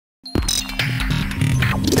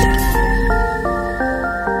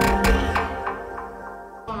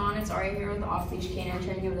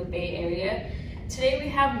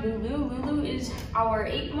have Lulu. Lulu is our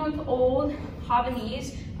 8-month-old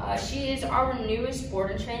Havanese. She is our newest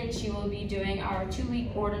board and train. She will be doing our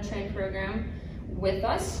 2-week board and train program with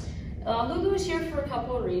us. Lulu is here for a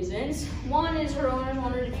couple of reasons. One is her owners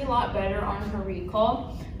want her to be a lot better on her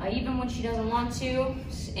recall, even when she doesn't want to.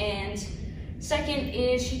 And second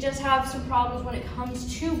is she does have some problems when it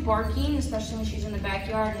comes to barking, especially when she's in the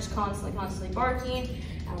backyard, just constantly barking,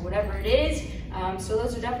 whatever it is. So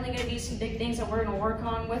those are definitely going to be some big things that we're going to work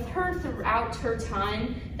on with her throughout her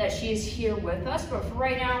time that she is here with us. But for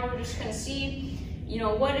right now, we're just going to see,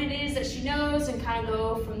 what it is that she knows and kind of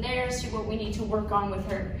go from there, see what we need to work on with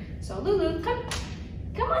her. So Lulu, come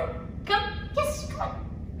on, yes, come on,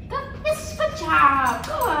 yes, good job,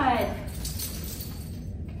 good.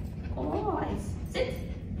 Oh, sit.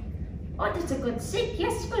 Oh, that's a good sit,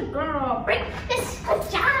 yes, good girl. Break this,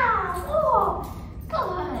 good job. Oh,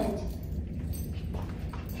 good.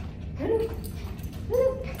 Lulu,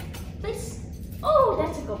 place. Oh,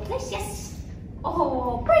 that's a good place, yes.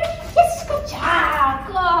 Oh, break, yes, good job,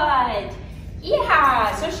 good.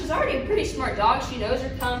 Yeah, so she's already a pretty smart dog. She knows her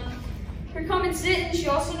come and sit, and she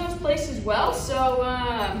also knows place as well. So,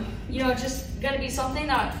 just gonna be something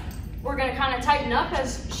that we're gonna kind of tighten up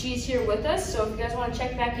as she's here with us. So if you guys wanna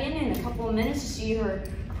check back in a couple of minutes to see her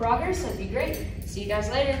progress, that'd be great. See you guys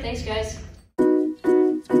later. Thanks, guys.